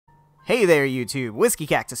Hey there, YouTube!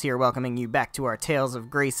 WhiskeyCactus here, welcoming you back to our Tales of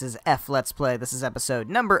Grace's F Let's Play. This is episode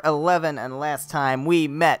number 11, and last time we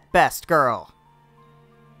met Best Girl.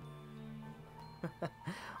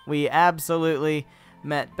 We absolutely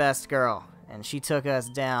met Best Girl, and she took us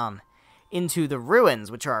down into the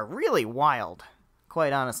ruins, which are really wild.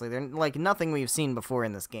 Quite honestly, they're like nothing we've seen before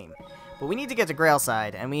in this game. But we need to get to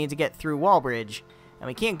Grailside, and we need to get through Wallbridge, and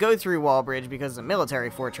we can't go through Wallbridge because it's a military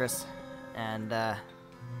fortress, and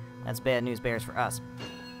that's bad news bears for us.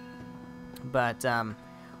 But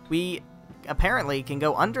we apparently can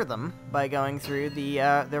go under them by going through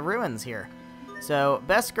the ruins here. So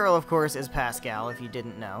Best Girl, of course, is Pascal, if you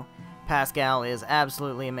didn't know. Pascal is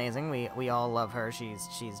absolutely amazing. We all love her.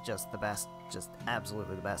 She's just the best, just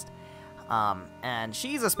absolutely the best. And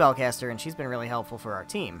she's a spellcaster, and she's been really helpful for our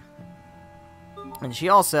team. And she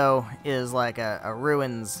also is like a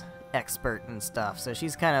ruins expert and stuff. So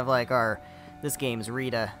she's kind of like this game's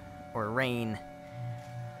Rita or Rain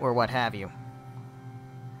or what have you.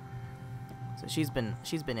 So she's been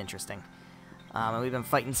interesting. And we've been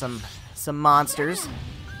fighting some monsters,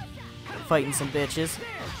 fighting some bitches,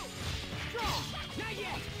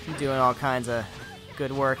 doing all kinds of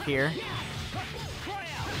good work here.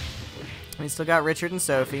 We still got Richard and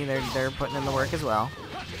Sophie. They're putting in the work as well,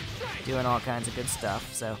 doing all kinds of good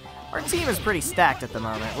stuff. So our team is pretty stacked at the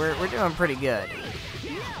moment. We're doing pretty good.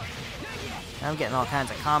 I'm getting all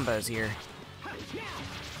kinds of combos here.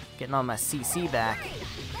 Getting all my CC back.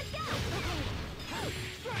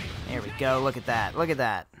 There we go. Look at that. Look at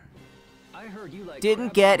that. I heard you like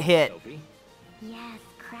Didn't get hit. Yes,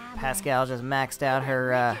 crab. Pascal just maxed out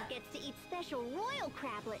her Gets to eat special royal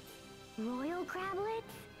crablets. Royal crablets?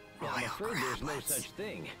 royal I'm afraid there's no crablets. such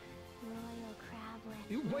thing. Royal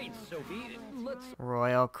crablets. You wait, Sophie. Let's.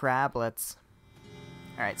 Royal crablets.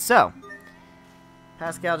 Alright, so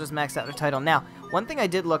Pascal just maxed out her title. Now, one thing I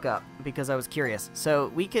did look up because I was curious. So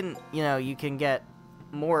we can, you can get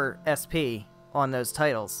more SP on those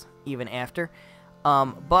titles even after.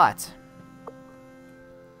 But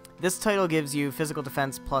this title gives you physical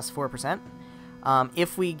defense plus 4%.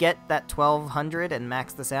 If we get that 1200 and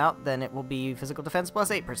max this out, then it will be physical defense plus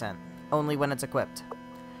 8%, only when it's equipped.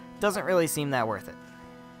 Doesn't really seem that worth it.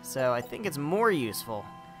 So I think it's more useful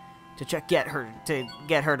to get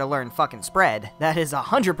her to learn fucking spread. That is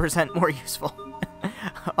 100% more useful.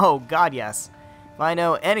 Oh god, yes. If I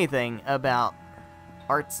know anything about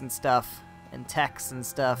arts and stuff and techs and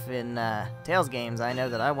stuff in Tales games, I know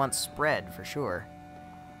that I want spread for sure.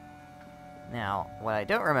 Now, what I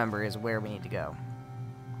don't remember is where we need to go.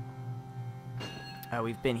 Oh,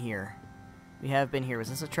 we've been here. We have been here. Was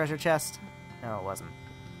this a treasure chest? No, it wasn't.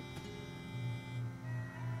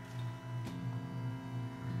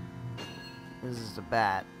 This is a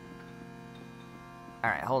bat.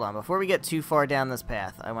 Alright, hold on. Before we get too far down this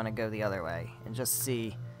path, I want to go the other way and just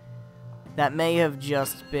see. That may have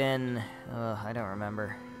just been... I don't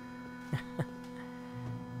remember.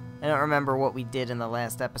 I don't remember what we did in the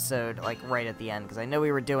last episode, like, right at the end, because I know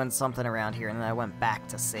we were doing something around here, and then I went back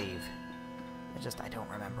to save. I don't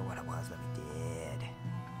remember what it was that we did.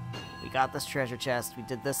 We got this treasure chest, we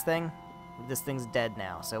did this thing. This thing's dead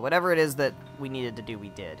now, so whatever it is that we needed to do, we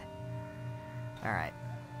did. Alright.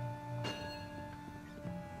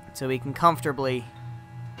 So we can comfortably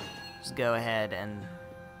just go ahead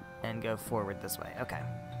and go forward this way. Okay.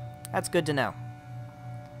 That's good to know.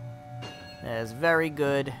 That is very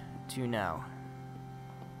good to know.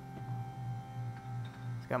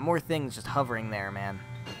 It's got more things just hovering there, man.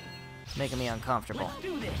 It's making me uncomfortable.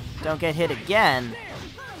 Don't get hit again.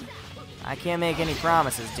 I can't make any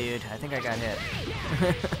promises, dude. I think I got hit.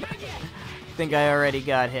 I think I already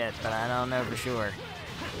got hit, but I don't know for sure.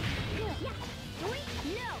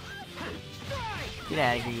 Get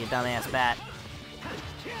out of here, you dumbass bat.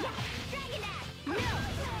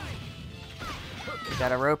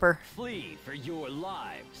 Got a roper? Flee for your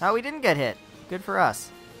lives. Oh, we didn't get hit. Good for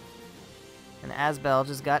us. And Asbel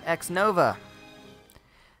just got Ex Nova.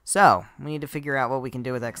 So, we need to figure out what we can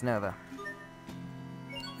do with Ex Nova.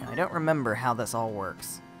 Now, I don't remember how this all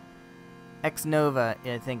works. Ex Nova,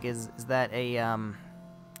 I think, is that a, I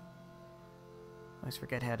always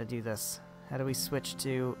forget how to do this. How do we switch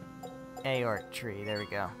to A art tree? There we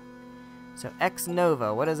go. So, Ex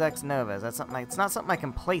Nova. What is Ex Nova? Is that something it's not something I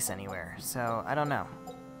can place anywhere, so I don't know.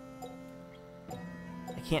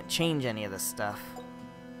 I can't change any of this stuff.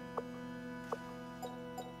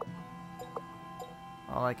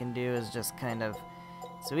 All I can do is just kind of...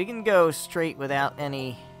 So we can go straight without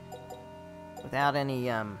any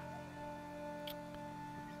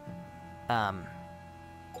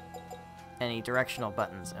directional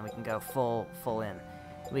buttons, and we can go full in.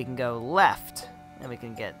 We can go left, and we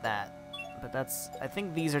can get that But that's... I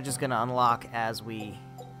think these are just going to unlock as we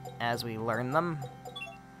learn them.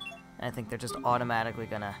 And I think they're just automatically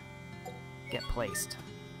going to get placed.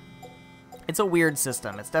 It's a weird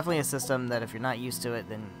system. It's definitely a system that if you're not used to it,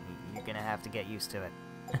 then you're going to have to get used to it.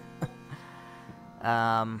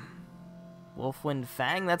 Wolfwind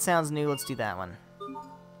Fang? That sounds new. Let's do that one.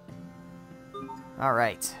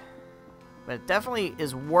 Alright. But it definitely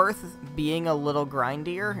is worth being a little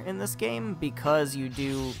grindier in this game because you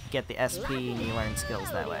do get the SP and you learn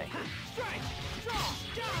skills that way.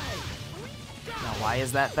 Now, why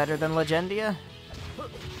is that better than Legendia?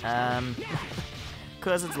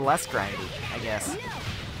 Because it's less grindy, I guess.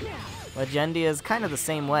 Legendia is kind of the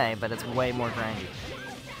same way, but it's way more grindy.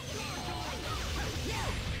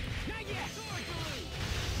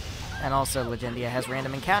 And also, Legendia has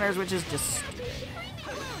random encounters, which is just...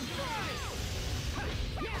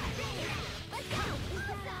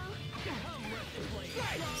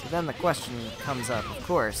 So then the question comes up, of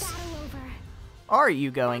course. Are you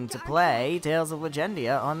going to play Tales of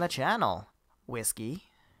Legendia on the channel, Whiskey?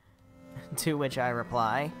 To which I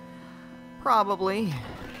reply, probably.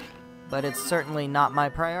 But it's certainly not my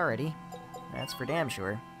priority. That's for damn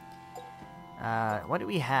sure. What do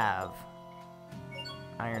we have?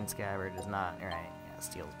 Iron Scabbard is not... Alright, yeah,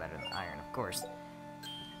 steel's better than iron, of course.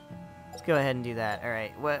 Let's go ahead and do that.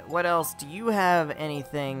 Alright, what else? Do you have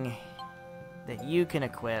anything that you can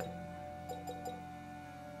equip?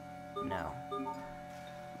 No.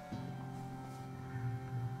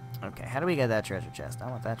 Okay, how do we get that treasure chest?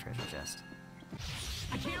 I want that treasure chest.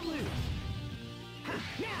 Alright.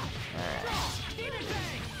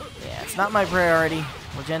 Yeah, it's not my priority.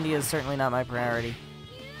 Legendia is certainly not my priority.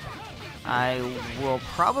 I will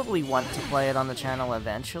probably want to play it on the channel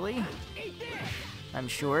eventually. I'm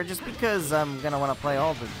sure, just because I'm gonna want to play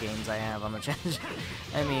all the games I have on the channel.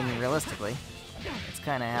 I mean, realistically, it's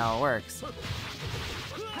kind of how it works.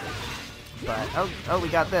 But oh, we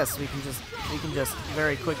got this. We can just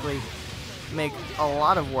very quickly make a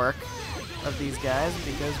lot of work of these guys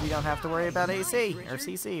because we don't have to worry about AC or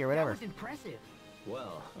CC or whatever.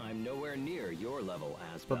 Well, I'm nowhere near your level,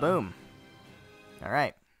 Aspa. Ba-boom. All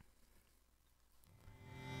right.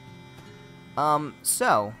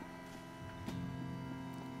 So,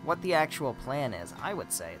 what the actual plan is, I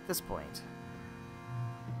would say, at this point.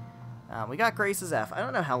 We got Grace's F. I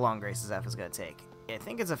don't know how long Grace's F is going to take. I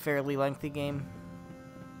think it's a fairly lengthy game.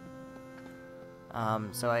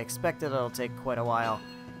 So I expect that it'll take quite a while.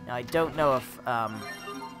 Now, I don't know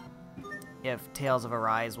if Tales of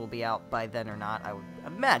Arise will be out by then or not. I would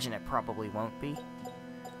imagine it probably won't be.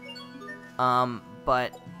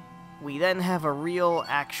 But we then have a real,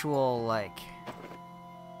 actual, like,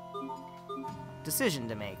 decision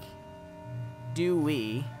to make. Do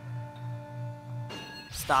we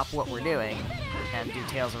stop what we're doing and do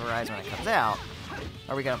Tales of Arise when it comes out?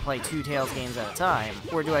 Are we going to play 2 Tales games at a time?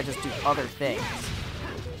 Or do I just do other things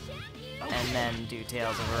and then do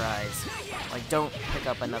Tales of Arise? Like, don't pick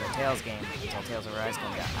up another Tales game until Tales of Arise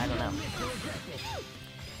comes out. I don't know.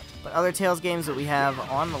 But other Tales games that we have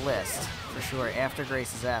on the list, for sure, after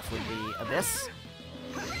Grace's F would be Abyss,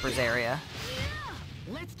 Berseria,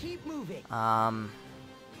 Let's keep moving.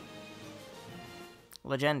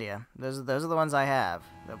 Legendia. Those are the ones I have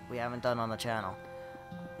that we haven't done on the channel.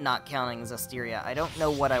 Not counting Zestiria. I don't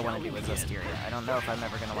know what I want to do with Zestiria. I don't know if I'm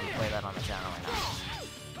ever going to want to play that on the channel or not.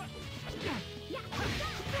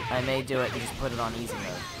 I may do it and just put it on easy mode.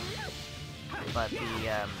 But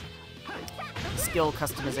the skill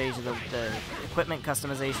customization, the equipment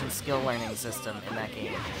customization skill learning system in that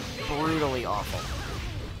game is brutally awful.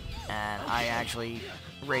 And I actually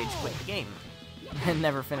rage quit the game and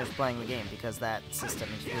never finished playing the game because that system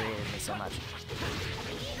infuriated me so much.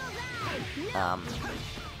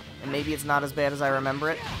 And maybe it's not as bad as I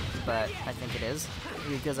remember it, but I think it is.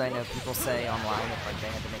 Because I know people say online that like they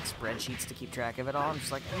had to make spreadsheets to keep track of it all. I'm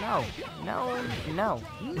just like, no.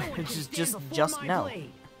 just no.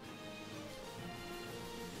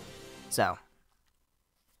 So,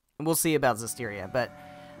 we'll see about Zestiria, but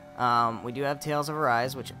we do have Tales of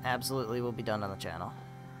Arise, which absolutely will be done on the channel.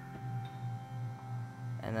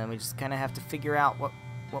 And then we just kind of have to figure out what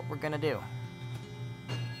we're gonna do.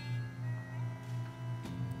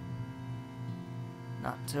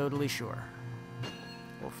 Not totally sure.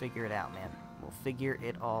 We'll figure it out, man. We'll figure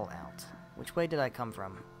it all out. Which way did I come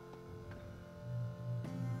from?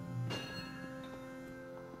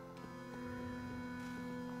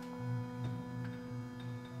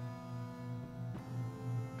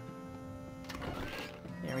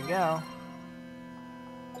 There we go.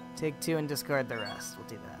 Take 2 and discard the rest. We'll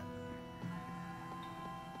do that.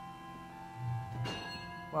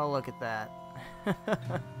 Well, look at that.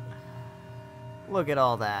 Look at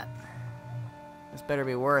all that. This better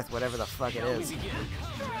be worth whatever the fuck it is. There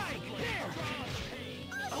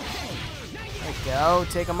we go.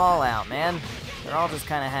 Take them all out, man. They're all just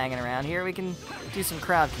kind of hanging around here. We can do some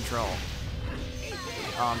crowd control.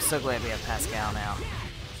 Oh, I'm so glad we have Pascal now.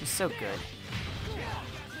 She's so good.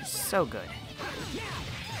 She's so good.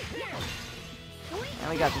 And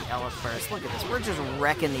we got the Elf first. Look at this. We're just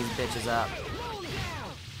wrecking these bitches up.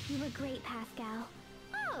 You were great, Pascal.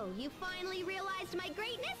 Oh, you finally realized my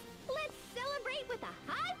greatness? Let's celebrate with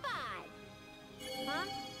a high five! Huh?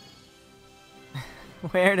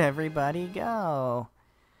 Where'd everybody go?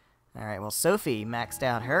 Alright, well, Sophie maxed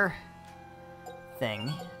out her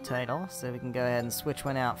thing title, so we can go ahead and switch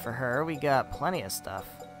one out for her. We got plenty of stuff.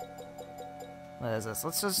 What is this?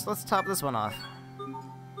 Let's top this one off.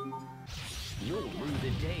 You'll rue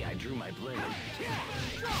the day I drew my blade.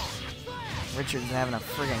 Richard's having a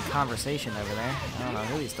friggin' conversation over there. I don't know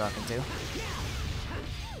who he's talking to.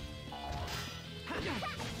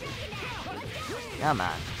 Come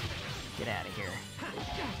on. Get out of here.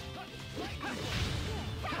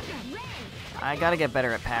 I gotta get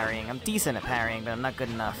better at parrying. I'm decent at parrying, but I'm not good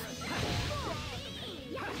enough.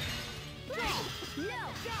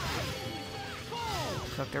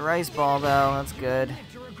 Cooked a rice ball, though. That's good.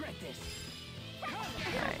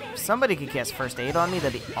 Alright, if somebody could cast first aid on me,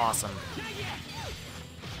 that'd be awesome.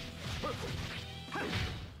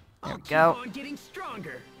 There we go.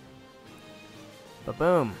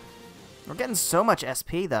 Ba-boom. We're getting so much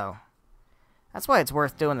SP, though. That's why it's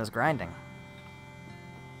worth doing this grinding.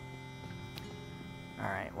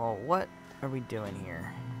 Alright, well, what are we doing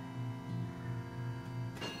here?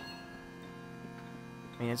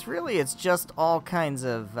 I mean, it's just all kinds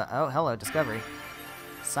of... oh, hello, Discovery.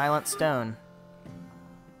 Silent Stone.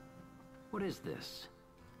 What is this?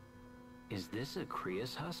 Is this a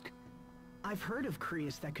Creus husk? I've heard of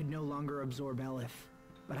Creus that could no longer absorb Elith,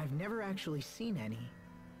 but I've never actually seen any.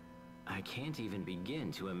 I can't even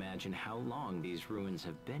begin to imagine how long these ruins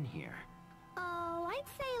have been here. Oh, I'd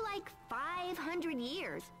say like 500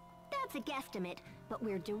 years. That's a guesstimate, but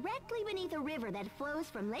we're directly beneath a river that flows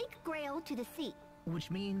from Lake Grail to the sea.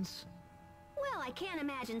 Which means... Well, I can't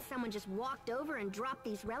imagine someone just walked over and dropped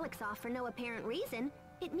these relics off for no apparent reason.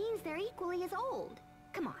 It means they're equally as old.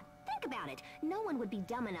 Come on, think about it. No one would be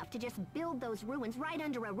dumb enough to just build those ruins right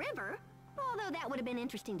under a river. Although that would have been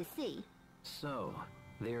interesting to see. So,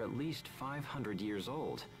 they're at least 500 years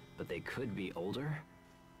old, but they could be older?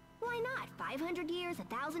 Why not? 500 years,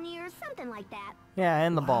 1,000 years, something like that. Yeah,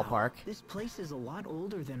 in the wow, ballpark. This place is a lot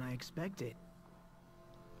older than I expected.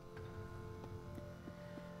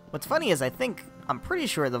 What's funny is I'm pretty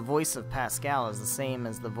sure the voice of Pascal is the same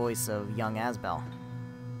as the voice of young Asbel.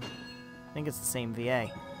 I think it's the same VA.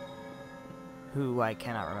 Who I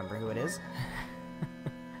cannot remember who it is.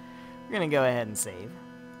 We're gonna go ahead and save.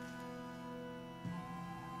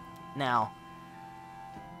 Now,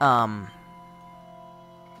 I'm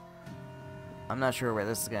not sure where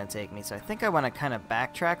this is gonna take me, so I think I want to kind of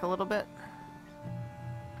backtrack a little bit.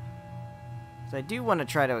 So I do want to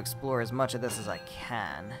try to explore as much of this as I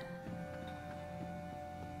can.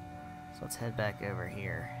 So let's head back over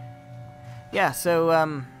here. Yeah,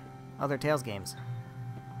 so, other Tales games.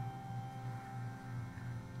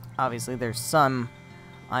 Obviously, there's some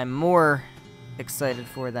I'm more excited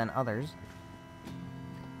for than others.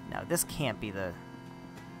 No, this can't be the...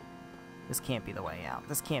 This can't be the way out.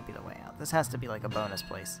 This can't be the way out. This has to be like a bonus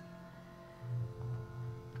place.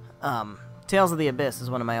 Tales of the Abyss is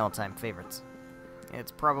one of my all-time favorites.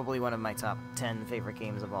 It's probably one of my top 10 favorite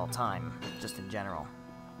games of all time, just in general.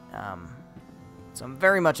 So I'm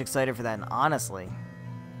very much excited for that, and honestly,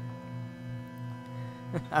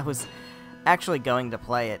 I was actually going to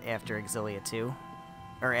play it after Exilia 2,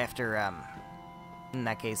 or after, in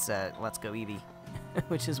that case, Let's Go Eevee,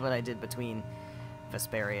 which is what I did between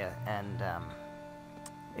Vesperia and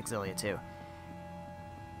Exilia 2.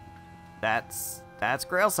 That's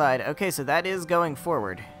Grailside. Okay, so that is going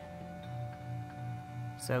forward.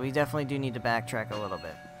 So we definitely do need to backtrack a little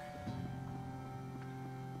bit.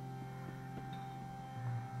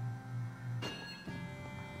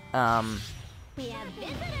 We have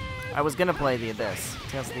visitors! I was gonna play the Abyss,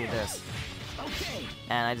 Tales of the Abyss.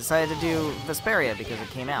 And I decided to do Vesperia because it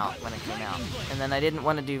came out when it came out. And then I didn't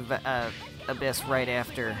want to do Abyss right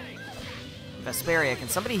after Vesperia. Can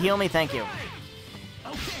somebody heal me? Thank you.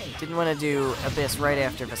 Didn't want to do Abyss right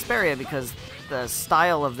after Vesperia because the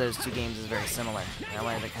style of those two games is very similar. And I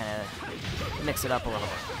wanted to kind of mix it up a little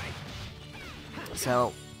bit.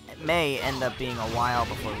 So it may end up being a while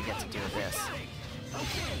before we get to do Abyss.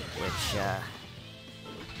 Which,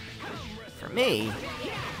 for me,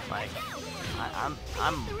 like, I'm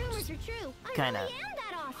The rumors are true. I kinda really am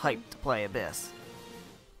that awesome. hyped to play Abyss.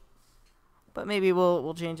 But maybe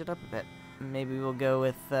we'll change it up a bit. Maybe we'll go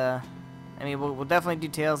with, I mean, we'll definitely do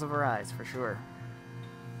Tales of Arise, for sure.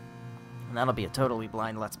 And that'll be a totally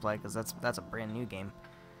blind Let's Play, because that's a brand new game.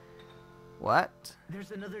 What?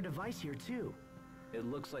 There's another device here, too. It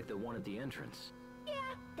looks like the one at the entrance. Yeah,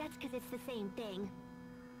 that's because it's the same thing.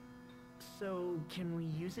 So, can we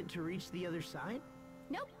use it to reach the other side?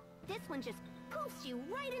 Nope. This one just poofs you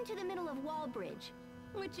right into the middle of Wallbridge.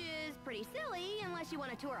 Which is pretty silly, unless you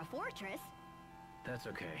want to tour a fortress. That's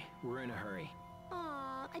okay. We're in a hurry.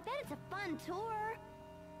 Aw, I bet it's a fun tour.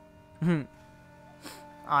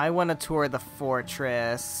 I want to tour the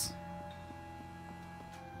fortress.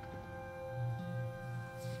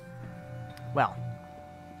 Well,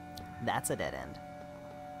 that's a dead end.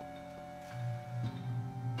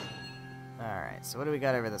 Alright, so what do we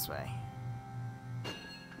got over this way?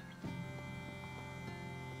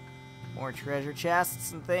 More treasure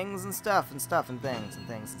chests and things and stuff and stuff and things and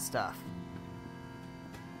things and stuff.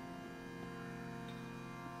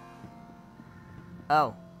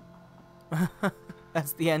 Oh.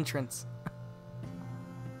 That's the entrance.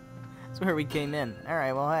 That's where we came in.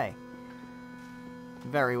 Alright, well, hey.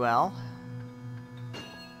 Very well.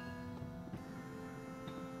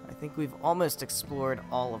 I think we've almost explored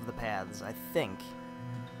all of the paths, I think.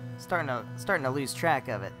 Starting to lose track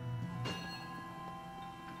of it.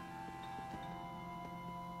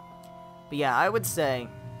 But yeah, I would say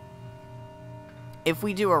if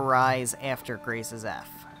we do Arise after Grace's F,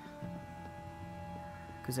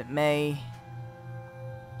 because it may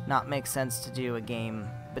not make sense to do a game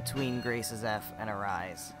between Grace's F and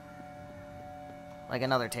Arise. Like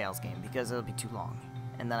another Tales game, because it'll be too long.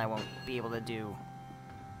 And then I won't be able to do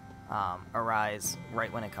Arise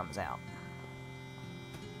right when it comes out.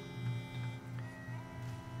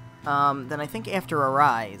 Then I think after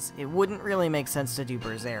Arise, it wouldn't really make sense to do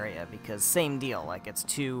Berseria, because same deal, like it's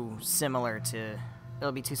too similar to...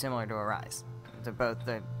 It'll be too similar to Arise. They're both...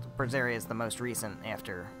 Berseria is the most recent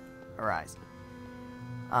after Arise.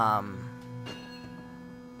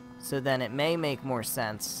 So then it may make more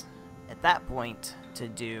sense at that point to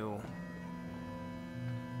do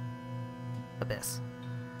Abyss.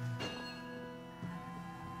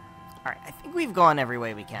 Alright, I think we've gone every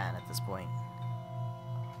way we can at this point.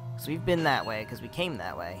 So we've been that way, because we came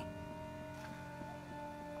that way.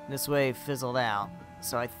 This way fizzled out.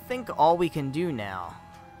 So I think all we can do now,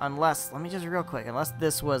 unless, let me just real quick, unless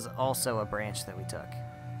this was also a branch that we took.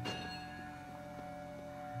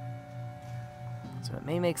 So it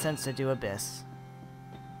may make sense to do Abyss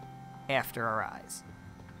after Arise.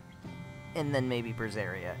 And then maybe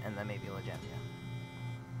Berseria, and then maybe Legendia.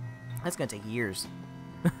 That's gonna take years.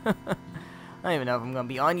 I don't even know if I'm gonna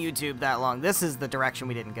be on YouTube that long. This is the direction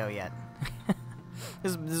we didn't go yet.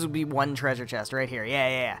 This would be one treasure chest right here.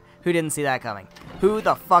 Yeah. Who didn't see that coming? Who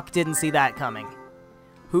the fuck didn't see that coming?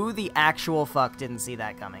 Who the actual fuck didn't see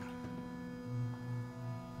that coming?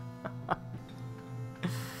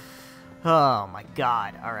 Oh my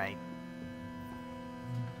god. Alright.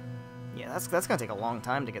 Yeah, that's gonna take a long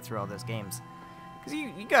time to get through all those games. Because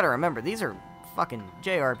you gotta remember, these are fucking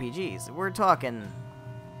JRPGs. We're talking...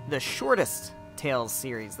 The shortest Tales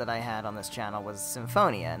series that I had on this channel was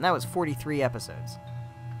Symphonia, and that was 43 episodes.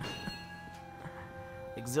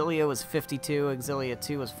 Exilia was 52, Exilia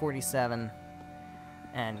 2 was 47,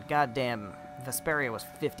 and goddamn, Vesperia was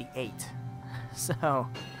 58. So,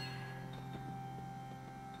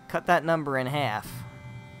 cut that number in half.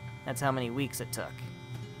 That's how many weeks it took.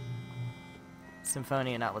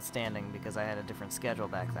 Symphonia notwithstanding, because I had a different schedule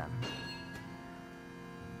back then.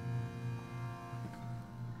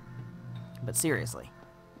 But seriously,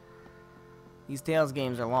 these Tales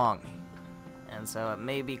games are long, and so it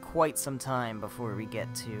may be quite some time before we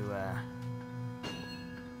get to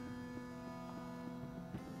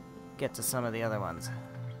some of the other ones.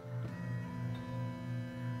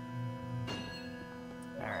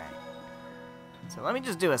 Alright. So let me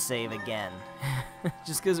just do a save again,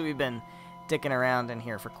 just because we've been dicking around in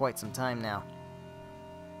here for quite some time now.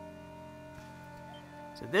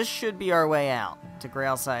 So this should be our way out to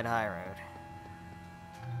Grailside High Road.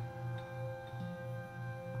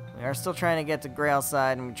 We are still trying to get to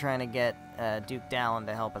Grailside, and we're trying to get Duke Dallin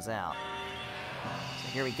to help us out. So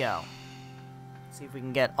here we go. See if we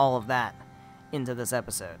can get all of that into this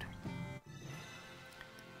episode.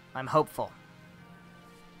 I'm hopeful.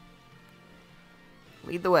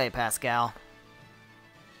 Lead the way, Pascal.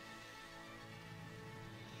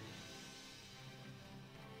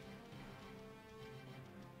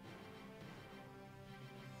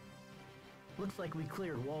 Looks like we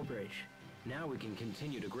cleared Wallbridge. Now we can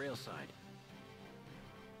continue to Grailside.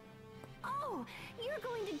 Oh, you're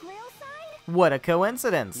going to Grailside? What a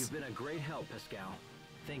coincidence. You've been a great help, Pascal.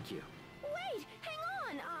 Thank you. Wait, hang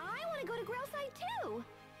on. I want to go to Grailside too.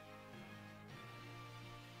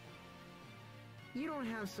 You don't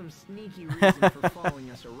have some sneaky reason for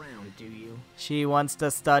following us around, do you? She wants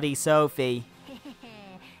to study Sophie.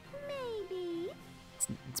 Maybe.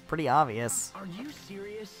 It's pretty obvious. Are you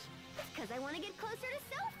serious? It's because I want to get closer to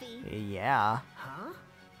Sophie. Yeah. Huh?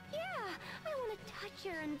 Yeah, I want to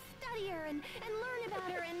touch her and study her and learn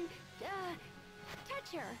about her and,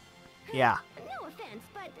 touch her. Yeah. No offense,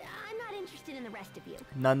 but I'm not interested in the rest of you.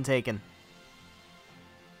 None taken.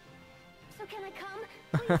 So can I come,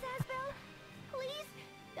 please, Asbel? Please?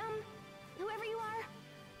 Whoever you are?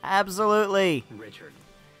 Absolutely. Richard.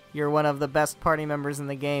 You're one of the best party members in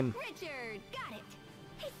the game. Richard, got it.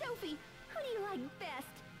 Hey, Sophie, who do you like best?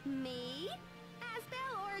 Me,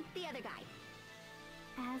 Asbel, or the other guy?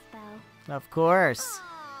 Asbel. Of course.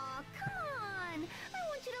 Aw, come on. I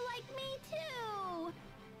want you to like me, too.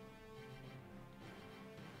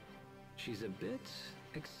 She's a bit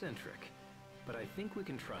eccentric, but I think we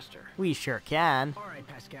can trust her. We sure can. All right,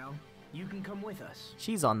 Pascal. You can come with us.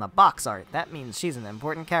 She's on the box art. That means she's an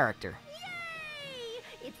important character. Yay!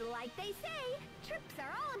 It's like they say, trips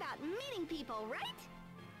are all about meeting people, right?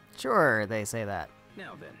 Sure, they say that.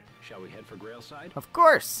 Now then, shall we head for Grailside? Of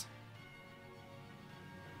course.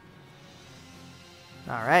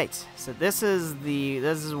 All right. So this is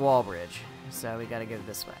Wallbridge. So we got to go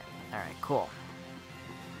this way. All right, cool.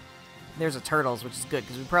 There's a turtles, which is good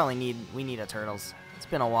because we need a turtles. It's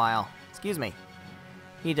been a while. Excuse me.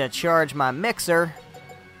 Need to charge my mixer.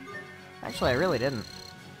 Actually, I really didn't.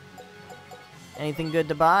 Anything good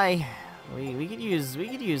to buy? We could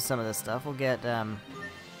use some of this stuff. We'll get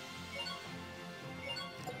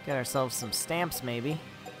ourselves some stamps maybe.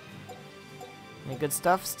 Any good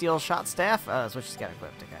stuff? Steel shot staff? Oh, that's what she's got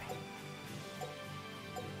equipped. Okay.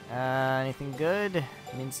 Anything good?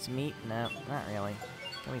 Minced meat? No, not really.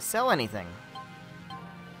 Can we sell anything?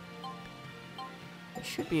 We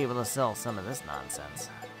should be able to sell some of this nonsense.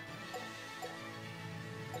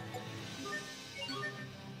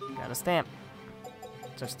 Got a stamp.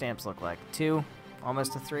 What's our stamps look like? 2?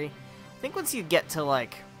 Almost a 3? I think once you get to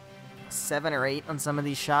like 7 or 8 on some of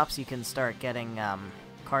these shops, you can start getting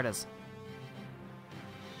cartas.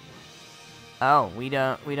 Oh, we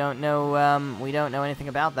don't know anything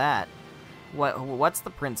about that. What's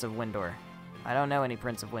the Prince of Windor? I don't know any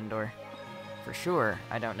Prince of Windor. For sure,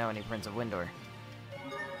 I don't know any Prince of Windor.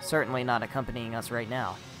 Certainly not accompanying us right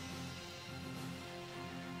now.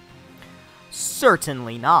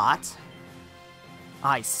 Certainly not.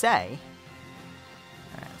 I say.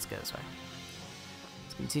 Alright, let's go this way.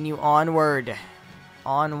 Let's continue onward.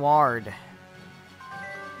 Onward.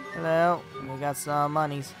 Hello. We got some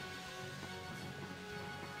monies.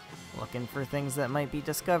 Looking for things that might be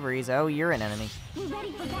discoveries. Oh, you're an enemy. You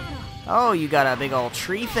ready for battle? Oh, you got a big old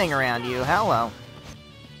tree thing around you. Hello.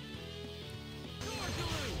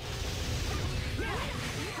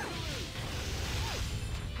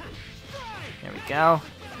 There we go.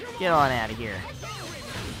 Get on out of here.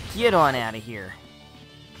 Get on out of here.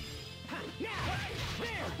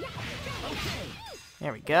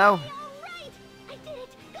 There we go. All right, I did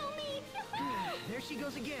it. Go me. There she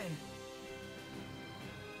goes again.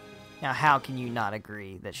 Now, how can you not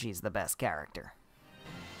agree that she's the best character?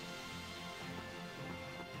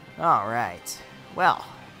 Alright. Well,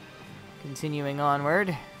 continuing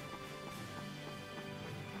onward.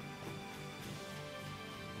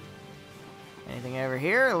 Anything over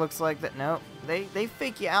here? It looks like that. No, they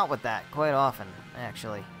fake you out with that quite often,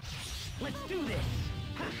 actually. Let's do this.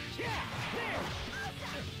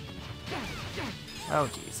 Oh,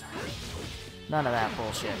 jeez. None of that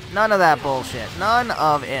bullshit. None of that bullshit. None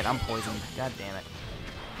of it. I'm poisoned. God damn it.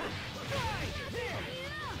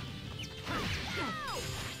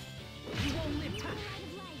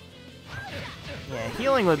 Yeah,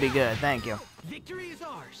 healing would be good. Thank you. Victory is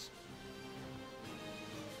ours.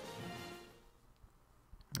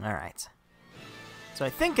 Alright. So I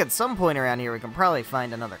think at some point around here we can probably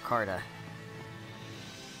find another Carta.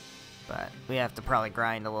 But we have to probably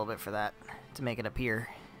grind a little bit for that to make it appear.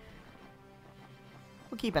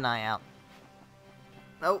 We'll keep an eye out.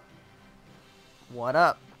 Oh. What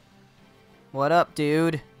up? What up,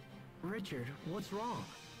 dude? Richard, what's wrong?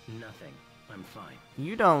 Nothing. I'm fine.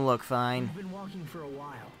 You don't look fine. You've been walking for a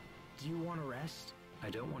while. Do you want to rest? I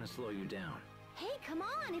don't want to slow you down. Hey, come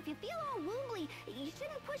on. If you feel all woundly, you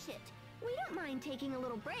shouldn't push it. We don't mind taking a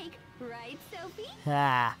little break, right, Sophie?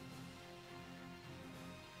 Ah.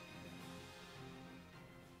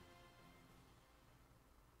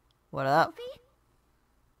 What up? Sophie?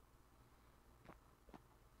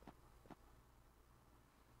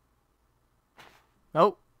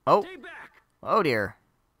 Oh, oh, Stay back! oh dear.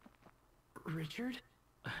 Richard?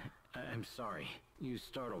 I'm sorry. You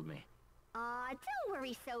startled me. Aw, don't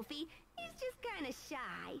worry, Sophie. He's just kind of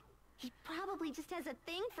shy. He probably just has a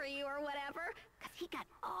thing for you or whatever, 'cause he got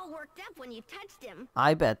all worked up when you touched him.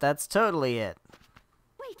 I bet that's totally it.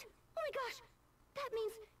 Wait, oh my gosh, that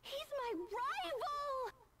means he's my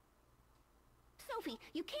rival! Sophie,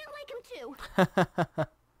 you can't like him too.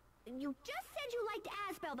 You just said you liked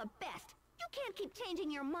Asbel the best. You can't keep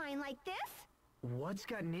changing your mind like this. What's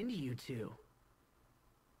gotten into you two?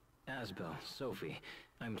 Asbel, Sophie,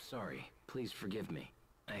 I'm sorry. Please forgive me.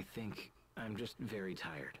 I think I'm just very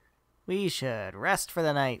tired. We should rest for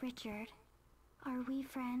the night. Richard, are we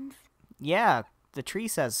friends? Yeah, the tree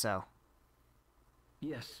says so.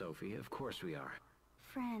 Yes, Sophie, of course we are.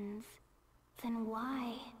 Friends? Then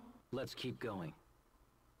why? Let's keep going.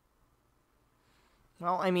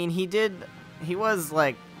 Well, I mean, he was,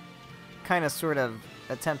 like, kind of sort of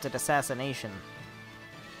attempted assassination.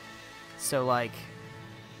 So, like...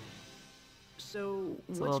 So,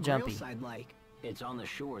 It's a what's little jumpy. Grailside like? It's on the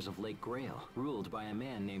shores of Lake Grail, ruled by a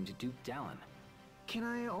man named Duke Dallin. Can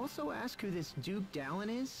I also ask who this Duke Dallin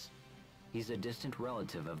is? He's a distant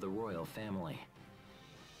relative of the royal family.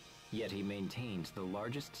 Yet he maintains the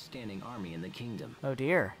largest standing army in the kingdom. Oh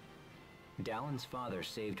dear. Dallin's father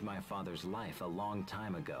saved my father's life a long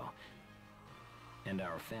time ago, and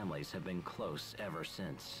our families have been close ever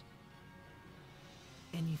since.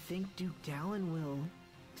 And you think Duke Dallin will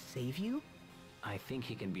save you? I think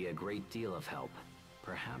he can be a great deal of help,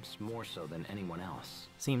 perhaps more so than anyone else.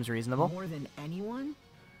 Seems reasonable. More than anyone?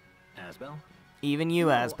 Asbel? Even you,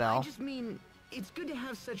 No, Asbel. I just mean, it's good to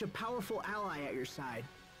have such a powerful ally at your side.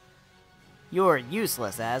 You're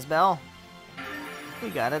useless, Asbel. We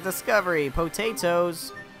got a discovery.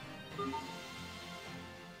 Potatoes.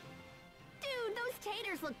 Dude, those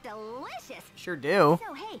taters look delicious. Sure do.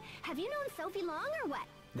 So, hey, have you known Sophie long or what?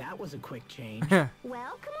 That was a quick change.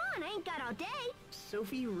 Well, come on, I ain't got all day.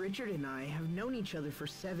 Sophie, Richard, and I have known each other for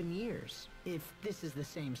 7 years. If this is the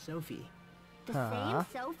same Sophie. The Huh?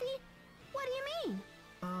 same Sophie? What do you mean?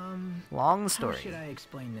 Long How story. should I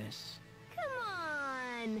explain this? Come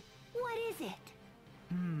on. What is it?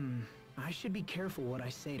 I should be careful what I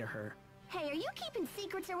say to her. Hey, are you keeping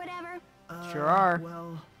secrets or whatever? Sure are.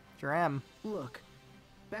 Well, Sure am. look.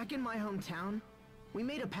 Back in my hometown, we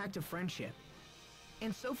made a pact of friendship.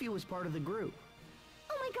 And Sophie was part of the group.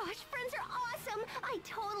 Oh my gosh, friends are awesome. I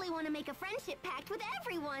totally want to make a friendship pact with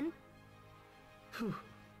everyone.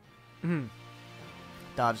 Whew.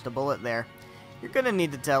 Dodged a bullet there. You're gonna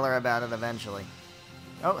need to tell her about it eventually.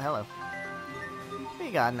 Oh, hello. We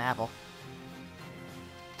got an apple.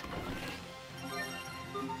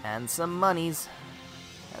 And some monies.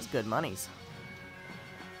 That's good monies.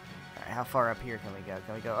 Alright, how far up here can we go?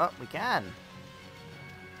 Can we go up? We can!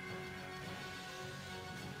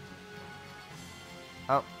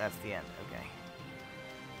 Oh, that's the end. Okay.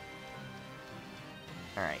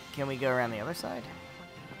 Alright, can we go around the other side?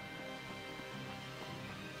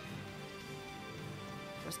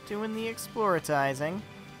 Just doing the exploratizing.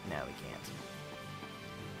 No, we can't.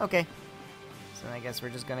 Okay. So I guess we're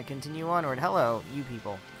just gonna continue onward. Hello, you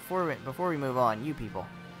people. Before we move on, you people.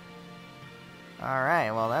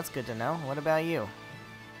 Alright, well that's good to know. What about you?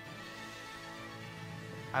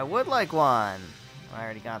 I would like one. I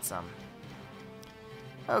already got some.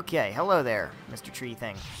 Okay, hello there, Mr. Tree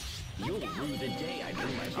Thing. You'll rue the day I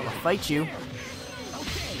bring myself. I'm gonna fight you.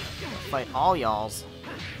 Fight all y'alls.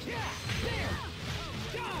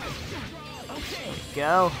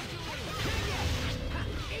 Go.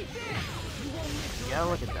 Go,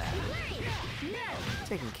 look at that.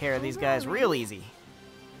 Taking care of these guys real easy.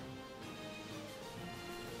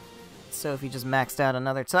 Sophie just maxed out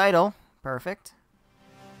another title. Perfect.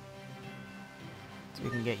 So we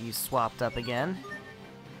can get you swapped up again.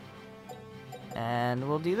 And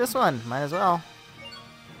we'll do this one. Might as well.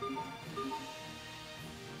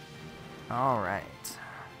 Alright.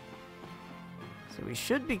 So we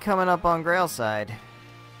should be coming up on Grailside.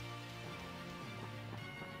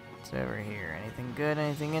 What's over here? Anything good?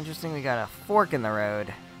 Anything interesting? We got a fork in the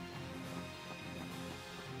road.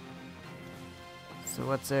 So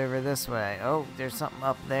what's over this way? Oh, there's something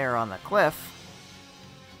up there on the cliff.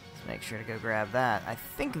 Let's make sure to go grab that. I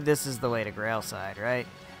think this is the way to Grailside, right?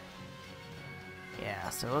 Yeah,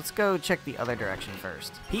 so let's go check the other direction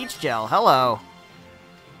first. Peach gel, hello!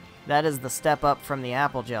 That is the step up from the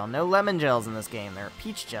apple gel. No lemon gels in this game, they're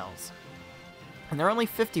peach gels. And they're only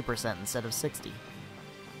 50% instead of 60.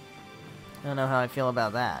 I don't know how I feel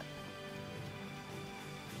about that.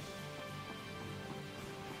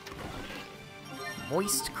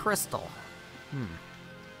 Moist crystal.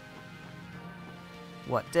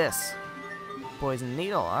 What dis? Poison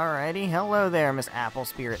needle. Alrighty. Hello there, Miss Apple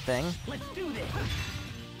Spirit thing. Let's do this.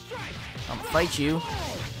 I'm gonna fight you.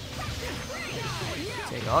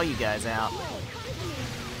 Take all you guys out.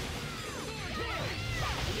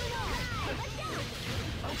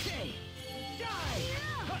 Okay.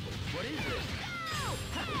 What is this?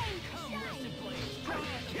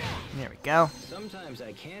 There we go. Sometimes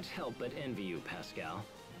I can't help but envy you, Pascal.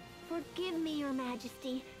 Forgive me, Your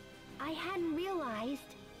Majesty. I hadn't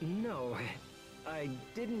realized. No, I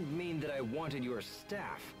didn't mean that I wanted your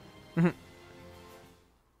staff.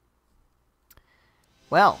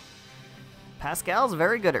 Well, Pascal's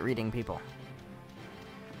very good at reading people.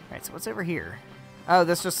 Alright, so what's over here? Oh,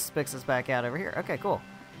 this just spits us back out over here. Okay, cool.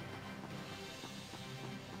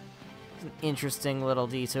 It's an interesting little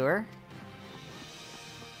detour.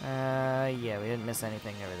 Yeah, we didn't miss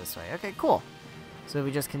anything over this way. Okay, cool. So if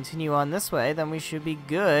we just continue on this way, then we should be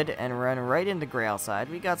good and run right into Grailside.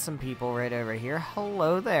 We got some people right over here.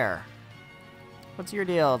 Hello there. What's your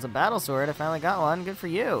deal? It's a battle sword. I finally got one. Good for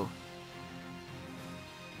you.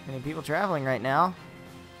 Any people traveling right now?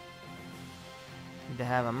 Need to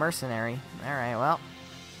have a mercenary. Alright, well.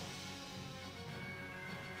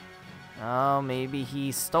 Oh, maybe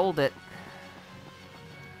he stole it.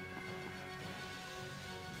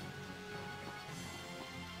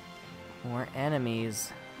 More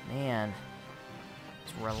enemies. Man.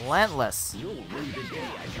 It's relentless.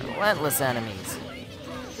 Relentless enemies.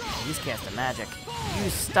 He's casting magic. You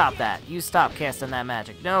stop that. You stop casting that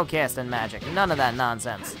magic. No casting magic. None of that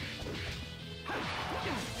nonsense.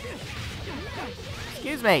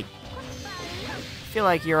 Excuse me. I feel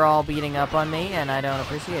like you're all beating up on me, and I don't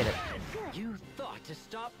appreciate it. You thought to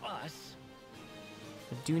stop us?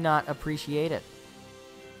 I do not appreciate it.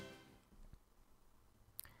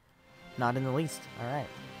 Not in the least. Alright.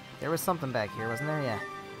 There was something back here, wasn't there? Yeah.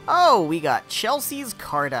 Oh, we got Chelsea's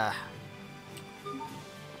Carta.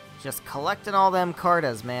 Just collecting all them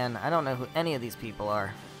Cartas, man. I don't know who any of these people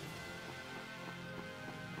are.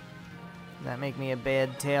 Does that make me a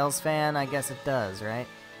bad Tales fan? I guess it does, right?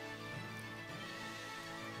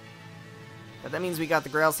 But that means we got the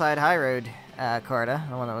Grailside High Road Carta,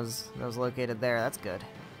 the one that was located there. That's good.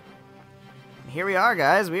 And here we are,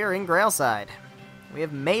 guys. We are in Grailside. We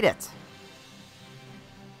have made it.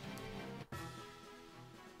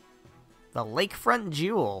 The Lakefront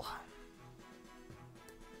Jewel.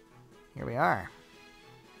 Here we are.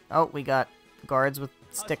 Oh, we got guards with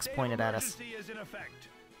sticks pointed at us. Is in effect.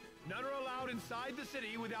 None are allowed inside the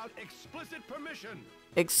city without explicit permission.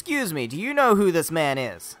 Excuse me, do you know who this man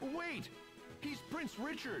is? Wait, he's Prince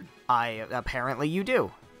Richard. Apparently you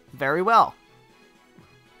do. Very well.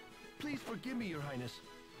 Please forgive me, Your Highness.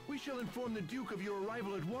 We shall inform the Duke of your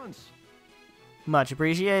arrival at once. Much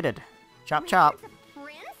appreciated. Chop chop. Richard's a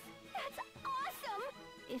prince? That's awesome!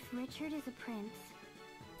 If Richard is a prince,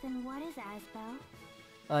 then what is Asbel?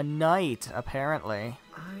 A knight, apparently.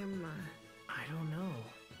 I don't know.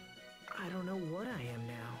 I don't know what I am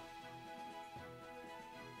now.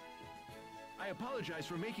 I apologize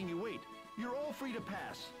for making you wait. You're all free to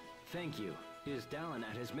pass. Thank you. Is Dallin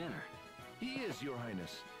at his manor? He is, Your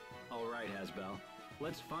Highness. All right, Asbel.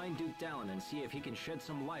 Let's find Duke Dallin and see if he can shed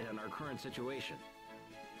some light on our current situation.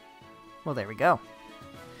 Well, there we go.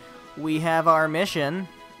 We have our mission,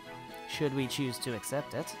 should we choose to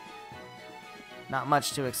accept it. Not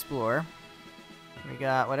much to explore. We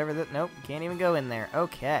got whatever that... Nope, can't even go in there.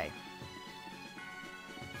 Okay.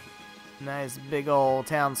 Nice big old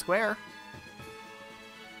town square.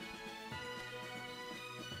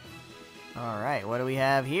 Alright, what do we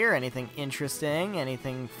have here? Anything interesting?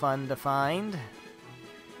 Anything fun to find?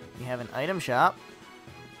 We have an item shop.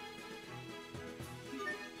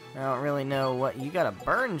 I don't really know what... You got a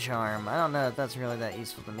burn charm. I don't know if that's really that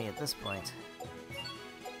useful to me at this point.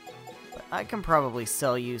 But I can probably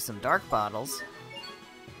sell you some dark bottles.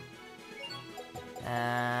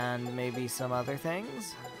 And maybe some other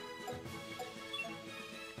things.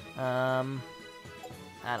 I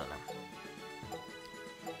don't know.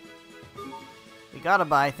 We gotta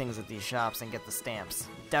buy things at these shops and get the stamps.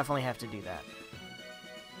 Definitely have to do that.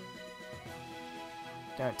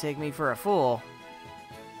 Don't take me for a fool.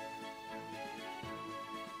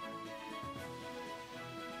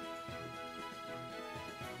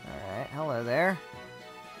 Alright, hello there.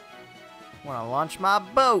 Wanna launch my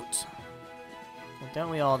boat! Well, don't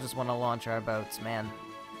we all just want to launch our boats, man?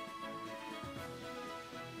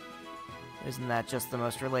 Isn't that just the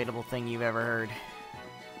most relatable thing you've ever heard?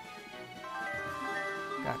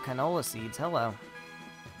 Got canola seeds, hello.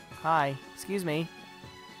 Hi, excuse me.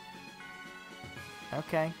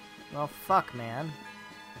 Okay, well fuck, man.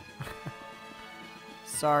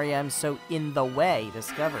 Sorry I'm so in the way,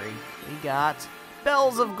 Discovery. We got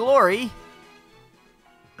Bells of Glory.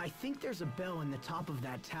 I think there's a bell in the top of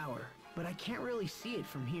that tower, but I can't really see it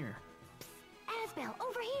from here. Asbel,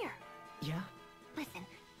 over here. Yeah? Listen,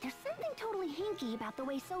 there's something totally hinky about the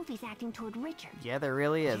way Sophie's acting toward Richard. Yeah, there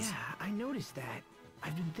really is. Yeah, I noticed that.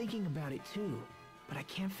 I've been thinking about it too, but I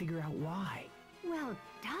can't figure out why. Well,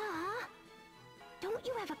 duh. Don't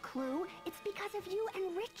you have a clue? It's because of you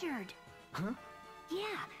and Richard. Huh? Yeah,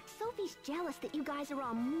 Sophie's jealous that you guys are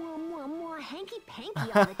all more hanky-panky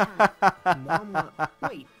all the time. Mama,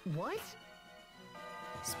 wait, what?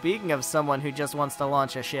 Speaking of someone who just wants to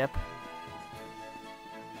launch a ship,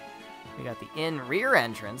 we got the inn rear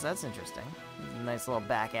entrance. That's interesting. There's a nice little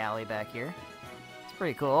back alley back here. It's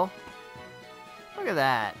pretty cool. Look at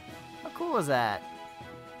that. How cool is that?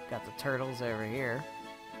 Got the turtles over here.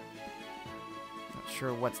 Not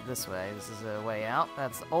sure what's this way. This is a way out.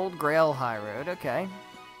 That's the Old Grail High Road. Okay.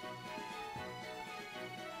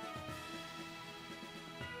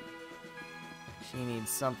 She needs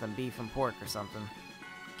something, beef and pork or something.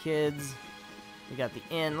 Kids. We got the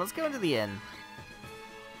inn. Let's go into the inn.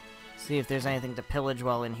 See if there's anything to pillage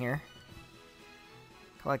while in here.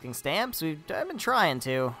 Collecting stamps? I've been trying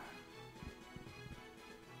to.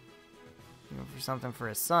 Looking for something for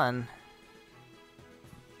his son.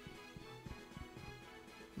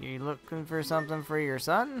 You looking for something for your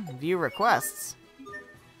son? View requests.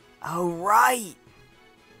 Oh, right!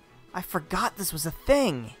 I forgot this was a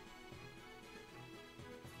thing.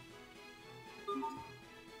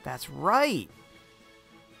 That's right.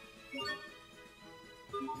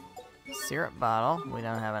 Syrup bottle. We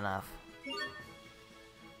don't have enough.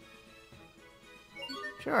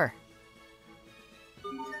 Sure.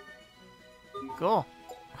 Cool.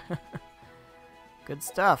 Good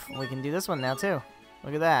stuff. We can do this one now, too.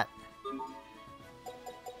 Look at that.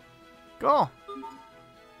 Cool.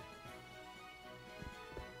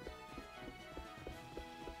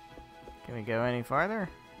 Can we go any farther?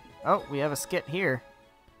 Oh, we have a skit here.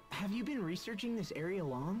 Have you been researching this area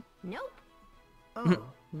long? Nope. Oh,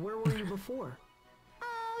 where were you before?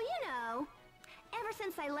 Oh, you know. Ever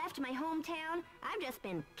since I left my hometown, I've just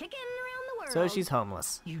been kicking around the world. So she's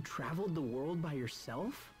homeless. You traveled the world by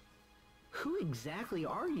yourself? Who exactly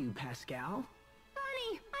are you, Pascal?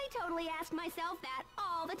 Funny, I totally ask myself that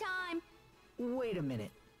all the time. Wait a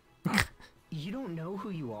minute. You don't know who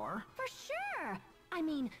you are? For sure. I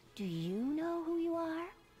mean, do you know who you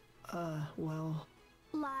are? Well...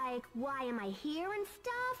 Like, why am I here and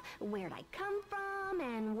stuff? Where'd I come from?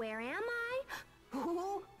 And where am I?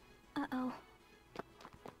 Ooh. Uh-oh.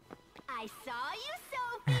 I saw you,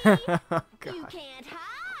 Sophie! Oh, You God. can't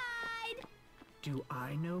hide! Do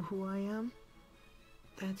I know who I am?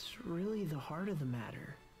 That's really the heart of the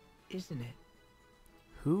matter, isn't it?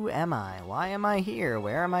 Who am I? Why am I here?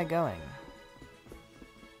 Where am I going?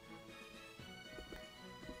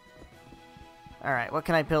 Alright, what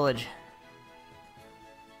can I pillage?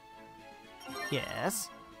 Yes.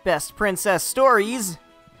 Best princess stories!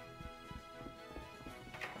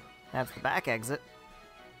 That's the back exit.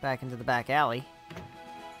 Back into the back alley.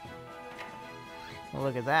 Well,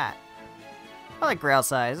 look at that. I like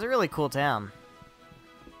Grailside. It's a really cool town.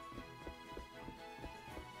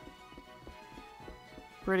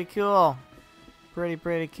 Pretty cool.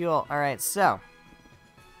 Pretty cool. Alright, so.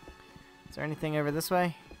 Is there anything over this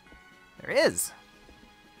way? There is!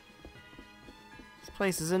 This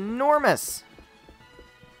place is enormous!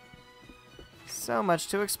 So much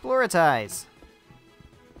to exploratize.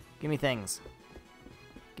 Give me things.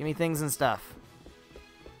 Give me things and stuff.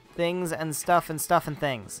 Things and stuff and stuff and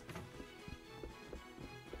things.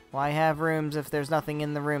 Why have rooms if there's nothing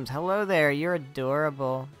in the rooms? Hello there, you're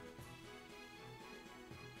adorable.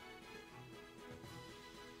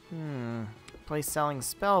 Place selling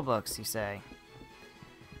spell books, you say?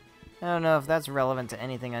 I don't know if that's relevant to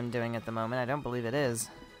anything I'm doing at the moment. I don't believe it is.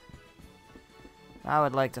 I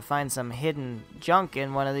would like to find some hidden junk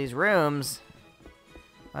in one of these rooms.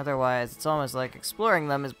 Otherwise, it's almost like exploring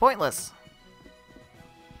them is pointless.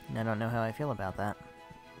 And I don't know how I feel about that.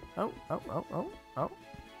 Oh.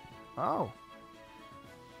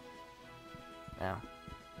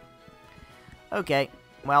 Okay,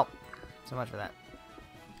 well, so much for that.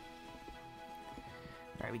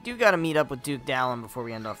 Alright, we do gotta meet up with Duke Dallin before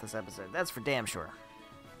we end off this episode. That's for damn sure.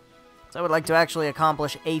 So I would like to actually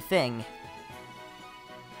accomplish a thing.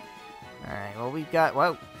 Alright, well we've got,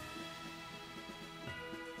 whoa.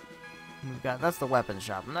 That's the weapon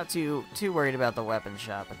shop. I'm not too worried about the weapon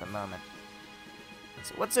shop at the moment.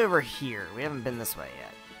 So what's over here? We haven't been this way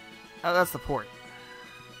yet. Oh, that's the port.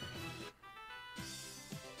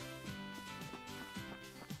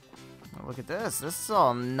 Oh, look at this. This is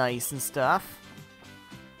all nice and stuff.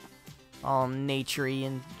 All naturey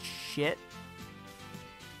and shit.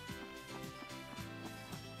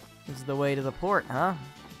 This is the way to the port, huh?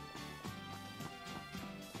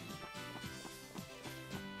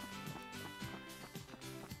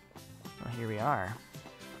 Well, here we are.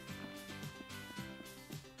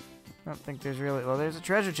 I don't think there's really... Well, there's a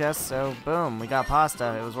treasure chest, so boom, we got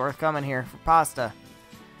pasta. It was worth coming here for pasta.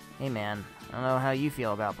 Hey, man, I don't know how you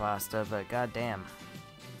feel about pasta, but goddamn.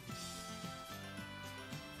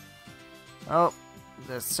 Oh,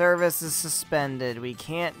 the service is suspended. We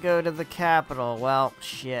can't go to the capital. Well,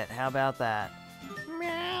 shit, how about that?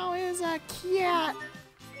 Meow is a cat.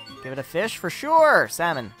 Give it a fish for sure.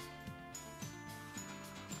 Salmon.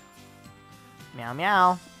 Meow,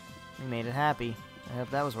 meow. We made it happy. I hope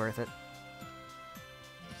that was worth it.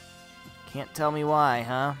 Can't tell me why,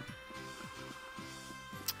 huh?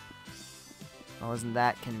 Well, isn't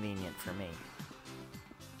that convenient for me?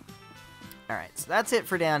 Alright, so that's it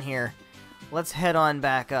for down here. Let's head on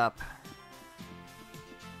back up.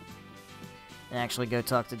 And actually go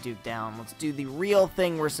talk to Duke Down. Let's do the real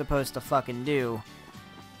thing we're supposed to fucking do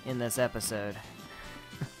in this episode.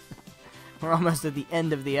 We're almost at the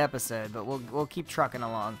end of the episode, but we'll keep trucking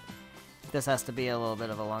along. This has to be a little bit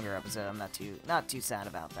of a longer episode. I'm not too sad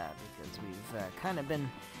about that because we've kind of been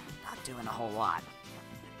not doing a whole lot.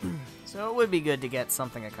 So it would be good to get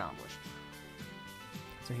something accomplished.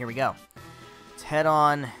 So here we go. Let's head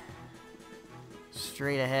on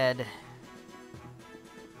straight ahead.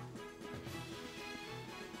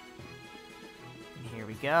 Here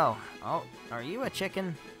we go. Oh, are you a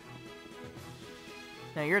chicken?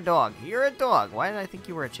 No, you're a dog. You're a dog. Why did I think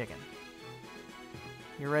you were a chicken?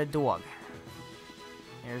 You're a dog.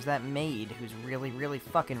 There's that maid who's really, really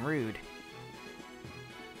fucking rude.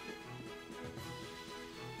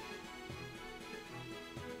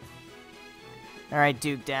 Alright,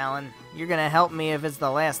 Duke Dallin. You're gonna help me if it's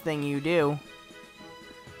the last thing you do.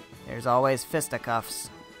 There's always fisticuffs.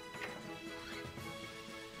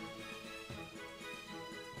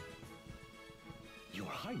 Your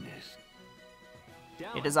Highness.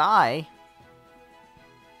 It is I.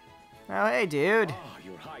 Oh, hey, dude. Ah,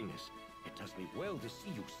 Your Highness. It does me well to see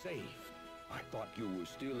you safe. I thought you were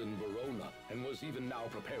still in Verona and was even now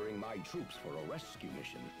preparing my troops for a rescue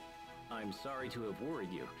mission. I'm sorry to have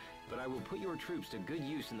worried you, but I will put your troops to good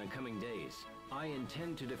use in the coming days. I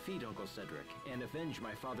intend to defeat Uncle Cedric and avenge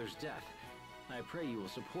my father's death. I pray you will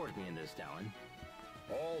support me in this, Dallin.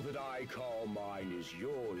 All that I call mine is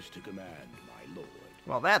yours to command, my lord.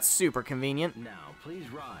 Well, that's super convenient. Now, please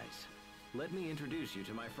rise. Let me introduce you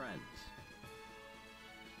to my friends.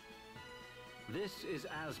 This is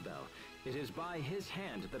Asbel. It is by his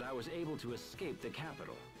hand that I was able to escape the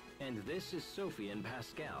capital. And this is Sophie and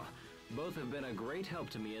Pascal. Both have been a great help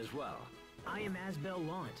to me as well. I am Asbel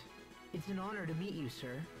Lhant. It's an honor to meet you,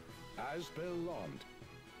 sir. Asbel Lhant.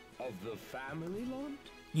 Of the family Lhant?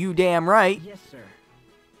 You damn right. Yes, sir.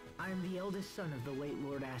 I am the eldest son of the late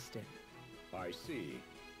Lord Aston. I see.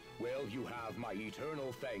 Well, you have my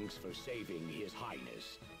eternal thanks for saving His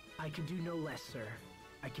Highness. I could do no less, sir.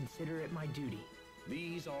 I consider it my duty.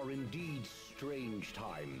 These are indeed strange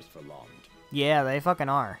times for Lhant. Yeah, they fucking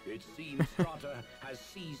are. It seems Strata has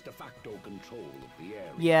seized de facto control of the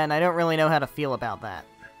area. Yeah, and I don't really know how to feel about that.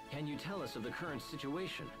 Can you tell us of the current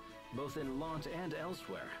situation, both in Lhant and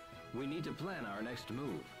elsewhere? We need to plan our next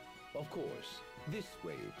move. Of course. This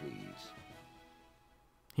way, please.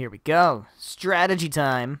 Here we go. Strategy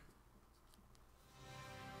time.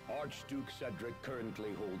 Archduke Cedric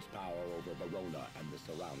currently holds power over Verona and the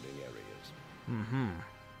surrounding areas. Mm-hmm.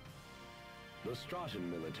 The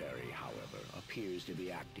Stratan military, however, appears to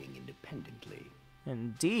be acting independently.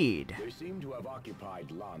 Indeed. They seem to have occupied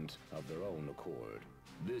Lhant of their own accord.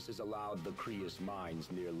 This has allowed the Creus mines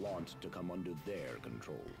near Lhant to come under their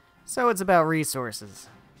control. So it's about resources.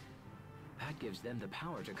 That gives them the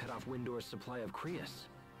power to cut off Windor's supply of Creus.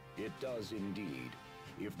 It does indeed.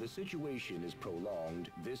 If the situation is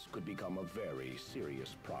prolonged, this could become a very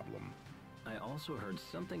serious problem. I also heard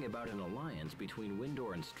something about an alliance between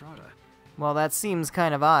Windor and Strata. Well, that seems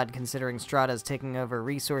kind of odd, considering Strata's taking over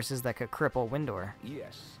resources that could cripple Windor.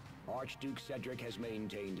 Yes, Archduke Cedric has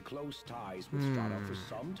maintained close ties with Strata for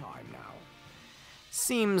some time now.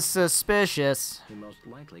 Seems suspicious. He most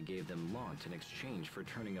likely gave them Lhant in exchange for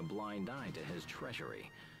turning a blind eye to his treasury.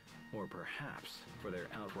 Or perhaps for their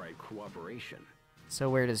outright cooperation. So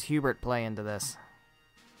where does Hubert play into this?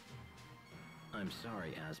 I'm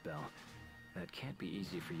sorry, Asbel. That can't be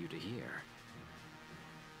easy for you to hear.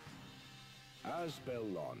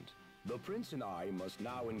 Asbel Lhant, the Prince and I must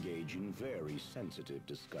now engage in very sensitive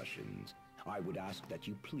discussions. I would ask that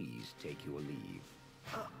you please take your leave.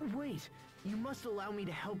 Wait. You must allow me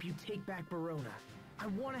to help you take back Verona. I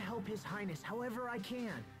want to help His Highness however I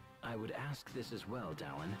can. I would ask this as well,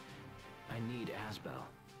 Dallin. I need Asbel.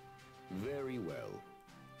 Very well.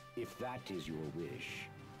 If that is your wish.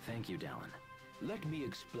 Thank you, Dallin. Let me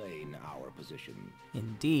explain our position.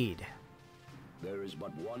 Indeed. There is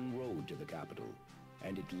but one road to the capital,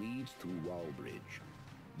 and it leads through Wallbridge.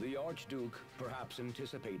 The Archduke, perhaps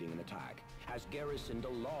anticipating an attack, has garrisoned a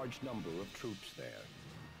large number of troops there.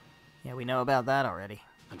 Yeah, we know about that already.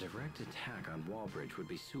 A direct attack on Wallbridge would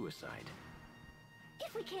be suicide.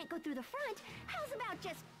 If we can't go through the front, how's about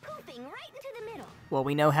just poofing right into the middle? Well,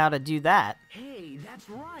 we know how to do that. Hey, that's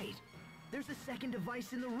right. There's a second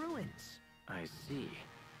device in the ruins. I see.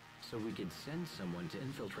 So we could send someone to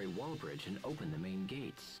infiltrate Wallbridge and open the main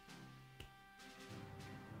gates.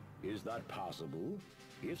 Is that possible?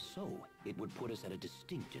 If so, it would put us at a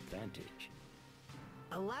distinct advantage.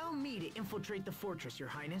 Allow me to infiltrate the fortress, Your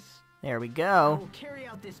Highness. There we I go. will carry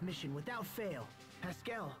out this mission without fail.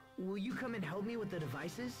 Pascal, will you come and help me with the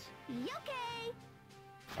devices? Okay.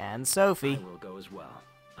 And Sophie. I will go as well.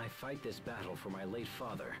 I fight this battle for my late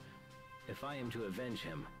father. If I am to avenge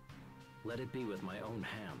him, let it be with my own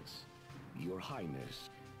hands. Your Highness.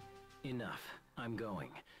 Enough. I'm going.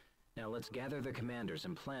 Now let's gather the commanders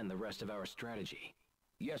and plan the rest of our strategy.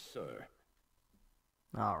 Yes, sir.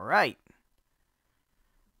 All right.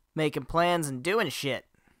 Making plans and doing shit.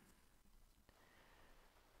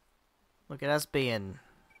 Look at us being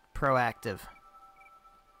proactive.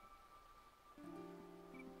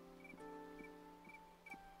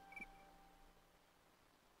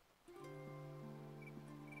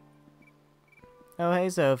 Oh, hey,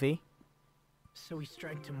 Sophie. So we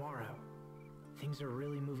strike tomorrow. Things are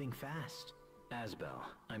really moving fast. Asbel,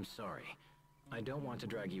 I'm sorry. I don't want to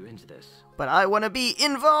drag you into this. But I want to be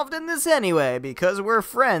involved in this anyway, because we're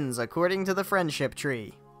friends, according to the friendship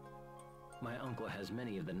tree. My uncle has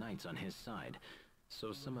many of the knights on his side,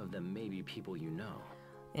 so some of them may be people you know.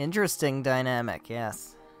 Interesting dynamic,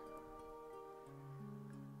 yes.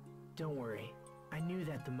 Don't worry. I knew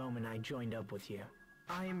that the moment I joined up with you.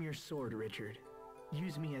 I am your sword, Richard.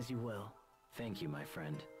 Use me as you will. Thank you, my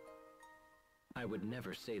friend. I would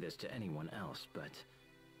never say this to anyone else, but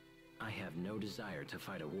I have no desire to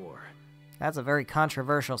fight a war. That's a very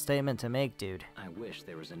controversial statement to make, dude. I wish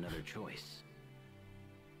there was another choice.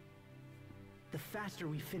 The faster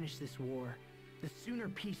we finish this war, the sooner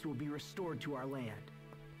peace will be restored to our land.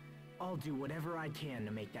 I'll do whatever I can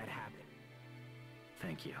to make that happen.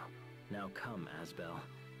 Thank you. Now come, Asbel.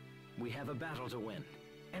 We have a battle to win.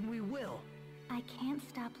 And we will. I can't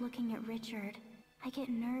stop looking at Richard. I get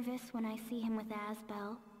nervous when I see him with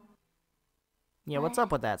Asbel. Yeah, what's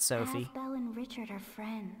up with that, Sophie? Asbel and Richard are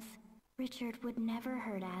friends. Richard would never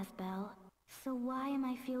hurt Asbel. So why am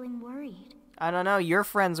I feeling worried? I don't know, you're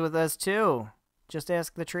friends with us too. Just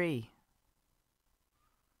ask the tree.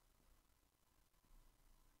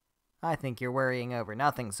 I think you're worrying over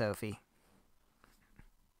nothing, Sophie.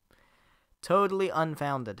 Totally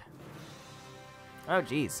unfounded. Oh,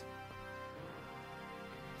 jeez.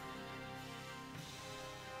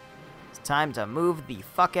 It's time to move the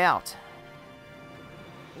fuck out.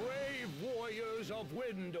 Brave warriors of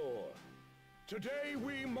Windor, today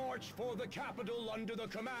we march for the capital under the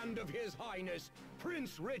command of His Highness,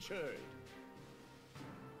 Prince Richard.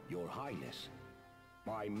 Your Highness,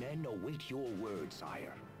 my men await your word,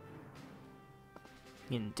 sire.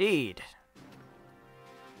 Indeed.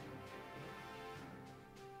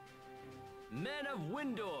 Men of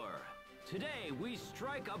Windor, today we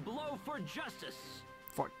strike a blow for justice.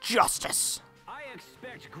 For justice. I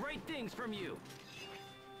expect great things from you.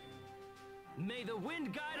 May the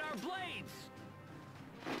wind guide our blades.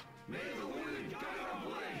 May the wind guide our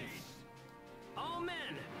blades. All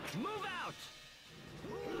men, move out.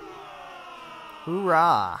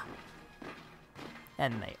 Hoorah.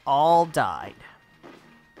 And they all died.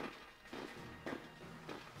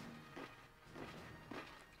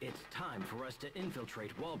 It's time for us to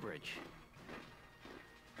infiltrate Wallbridge.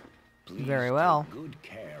 Please Very well. take good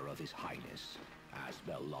care of His Highness,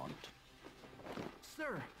 Asbel Lhant.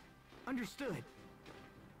 Sir, understood.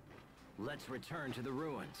 Let's return to the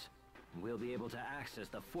ruins. We'll be able to access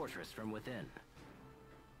the fortress from within.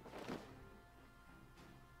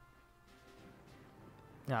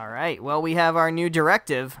 Alright, well, we have our new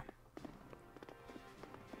directive.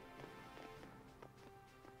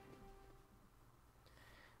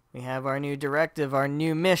 We have our new directive, our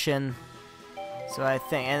new mission. So I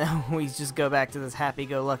think, and we just go back to this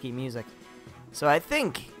happy-go-lucky music. So I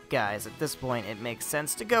think guys, at this point, it makes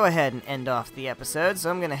sense to go ahead and end off the episode,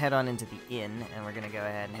 so I'm going to head on into the inn, and we're going to go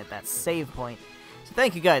ahead and hit that save point. So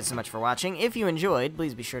thank you guys so much for watching. If you enjoyed,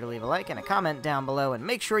 please be sure to leave a like and a comment down below, and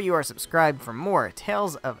make sure you are subscribed for more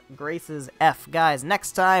Tales of Grace's F. Guys,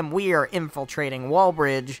 next time we are infiltrating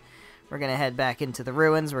Wallbridge. We're going to head back into the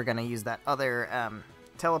ruins. We're going to use that other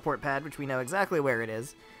teleport pad, which we know exactly where it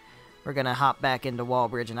is. We're going to hop back into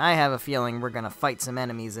Wallbridge, and I have a feeling we're going to fight some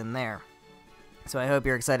enemies in there. So I hope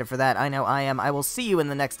you're excited for that. I know I am. I will see you in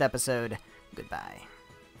the next episode. Goodbye.